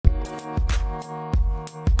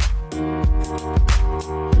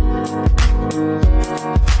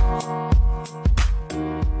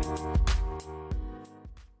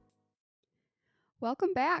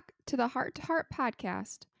Welcome back to the Heart to Heart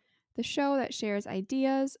podcast, the show that shares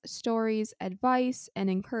ideas, stories, advice, and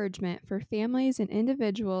encouragement for families and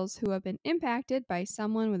individuals who have been impacted by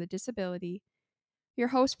someone with a disability. Your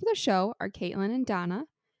hosts for the show are Caitlin and Donna.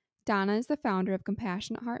 Donna is the founder of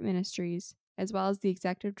Compassionate Heart Ministries, as well as the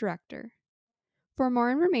executive director. For more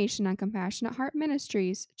information on Compassionate Heart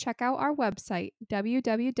Ministries, check out our website,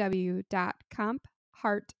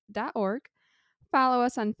 www.compheart.org. Follow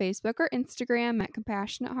us on Facebook or Instagram at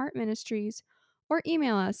Compassionate Heart Ministries, or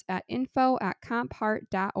email us at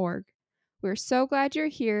info@compheart.org. We're so glad you're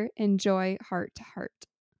here. Enjoy Heart to Heart.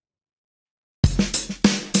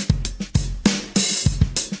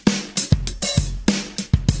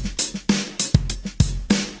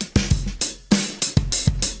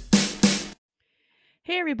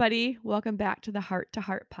 Hey, everybody. Welcome back to the Heart to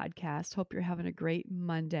Heart podcast. Hope you're having a great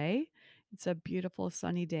Monday. It's a beautiful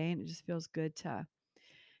sunny day, and it just feels good to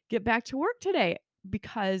get back to work today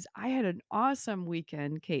because I had an awesome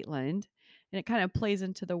weekend, Caitlin, and it kind of plays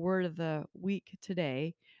into the word of the week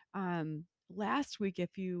today. Last week,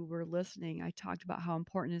 if you were listening, I talked about how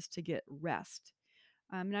important it is to get rest.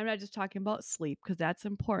 And I'm not just talking about sleep because that's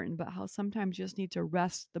important, but how sometimes you just need to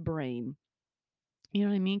rest the brain. You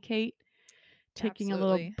know what I mean, Kate? Taking a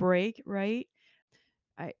little Absolutely. break, right?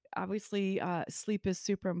 I obviously sleep is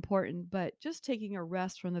super important, but just taking a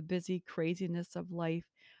rest from the busy craziness of life,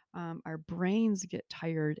 our brains get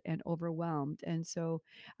tired and overwhelmed. And so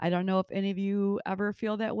I don't know if any of you ever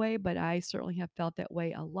feel that way, but I certainly have felt that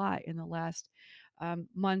way a lot in the last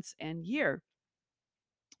months and year.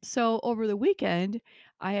 So over the weekend,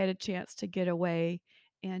 I had a chance to get away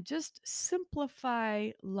and just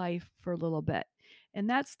simplify life for a little bit. And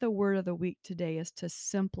that's the word of the week today is to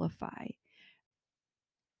simplify.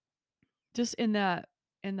 Just in the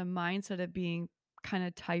mindset of being kind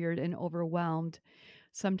of tired and overwhelmed,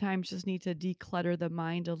 sometimes just need to declutter the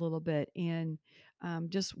mind a little bit and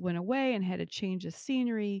just went away and had a change of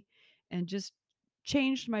scenery and just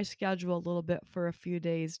changed my schedule a little bit for a few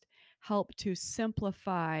days, help to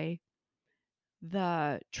simplify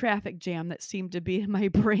the traffic jam that seemed to be in my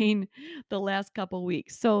brain the last couple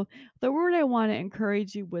weeks. So the word I want to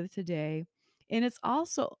encourage you with today, and it's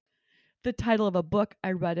also the title of a book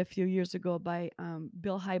I read a few years ago by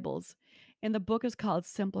Bill Hybels. And the book is called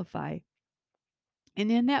Simplify.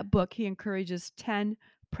 And in that book, he encourages 10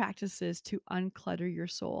 practices to unclutter your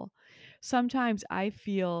soul. Sometimes I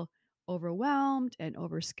feel overwhelmed and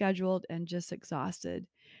overscheduled and just exhausted.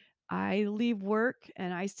 I leave work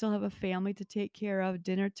and I still have a family to take care of,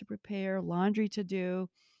 dinner to prepare, laundry to do,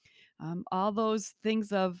 all those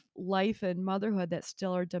things of life and motherhood that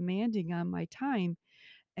still are demanding on my time.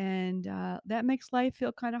 And that makes life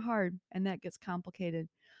feel kind of hard and that gets complicated.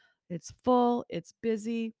 It's full, it's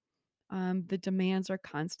busy, the demands are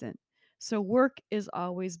constant. So work is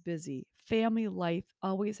always busy. Family life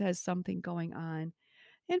always has something going on.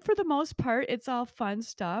 And for the most part, it's all fun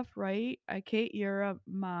stuff, right? Kate, you're a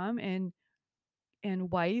mom and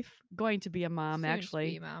wife, going to be a mom Soon to be,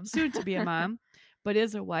 actually, Mom. soon to be a mom, but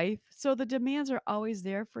is a wife. So the demands are always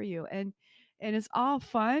there for you. And it's all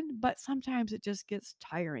fun, but sometimes it just gets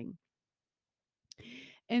tiring.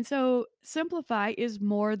 And so simplify is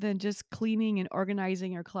more than just cleaning and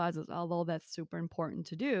organizing your closets, although that's super important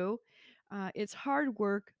to do. It's hard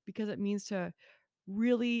work because it means to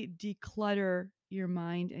really declutter your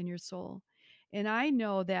mind and your soul. And I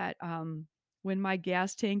know that when my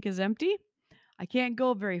gas tank is empty, I can't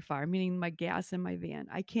go very far, meaning my gas in my van.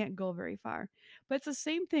 I can't go very far. But it's the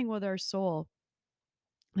same thing with our soul.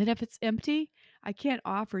 And if it's empty, I can't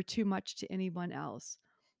offer too much to anyone else.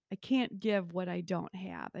 I can't give what I don't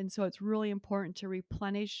have. And so it's really important to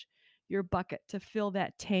replenish your bucket to fill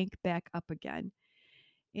that tank back up again.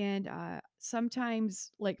 And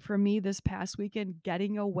sometimes, like for me this past weekend,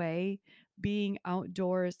 getting away, being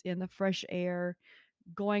outdoors in the fresh air,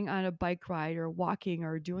 going on a bike ride or walking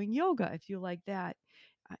or doing yoga, if you like that,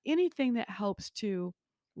 anything that helps to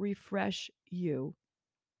refresh you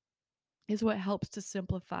is what helps to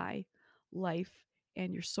simplify life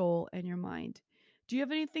and your soul and your mind. Do you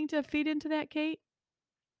have anything to feed into that, Kate?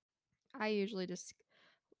 I usually just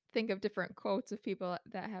think of different quotes of people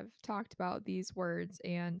that have talked about these words.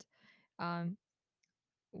 And um,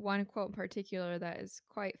 one quote in particular that is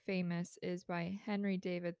quite famous is by Henry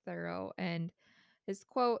David Thoreau. And his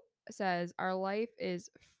quote says, "Our life is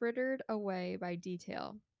frittered away by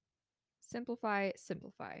detail. Simplify,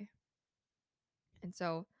 simplify." And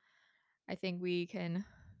so I think we can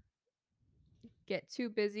get too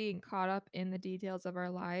busy and caught up in the details of our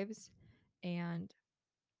lives. And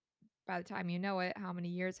by the time you know it, how many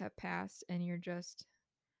years have passed and you're just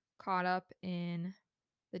caught up in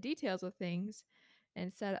the details of things.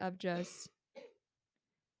 instead of just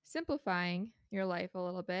simplifying your life a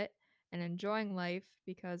little bit and enjoying life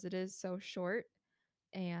because it is so short,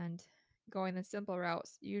 and going the simple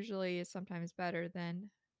routes usually is sometimes better than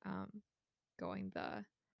um, going the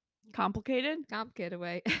Complicated? complicated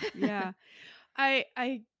way. Yeah. I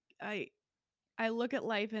I I I look at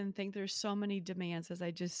life and think there's so many demands, as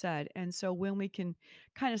I just said. And so when we can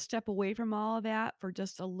kind of step away from all of that for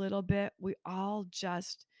just a little bit, we all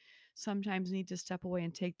just sometimes need to step away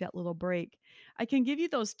and take that little break. I can give you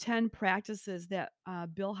those 10 practices that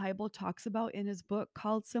Bill Hybel talks about in his book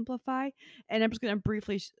called Simplify. And I'm just going to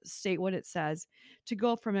briefly state what it says: to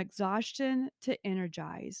go from exhaustion to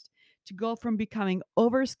energized, to go from becoming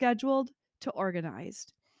overscheduled to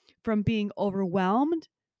organized, from being overwhelmed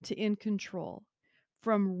to in control,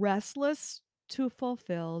 from restless to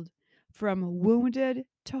fulfilled, from wounded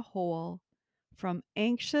to whole, from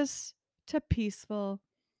anxious to peaceful,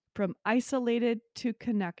 from isolated to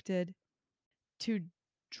connected, to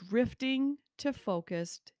drifting to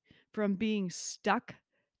focused, from being stuck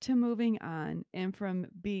to moving on, and from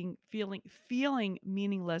being feeling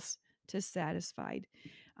meaningless to satisfied.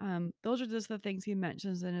 Those are just the things he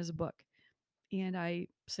mentions in his book, and I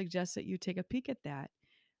suggest that you take a peek at that.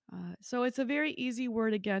 So it's a very easy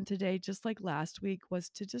word again today, just like last week, was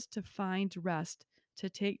to just to find rest, to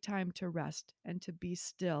take time to rest and to be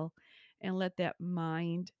still and let that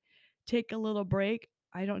mind take a little break.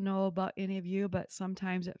 I don't know about any of you, but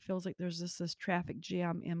sometimes it feels like there's just this traffic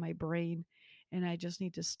jam in my brain, and I just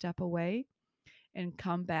need to step away and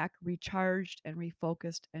come back recharged and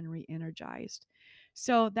refocused and re-energized.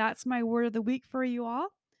 So that's my word of the week for you all.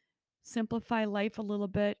 Simplify life a little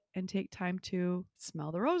bit and take time to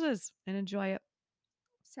smell the roses and enjoy it.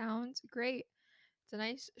 Sounds great. It's a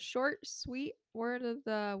nice, short, sweet word of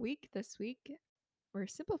the week this week. We're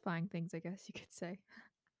simplifying things, I guess you could say.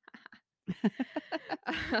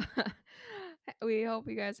 We hope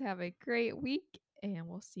you guys have a great week, and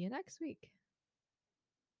we'll see you next week.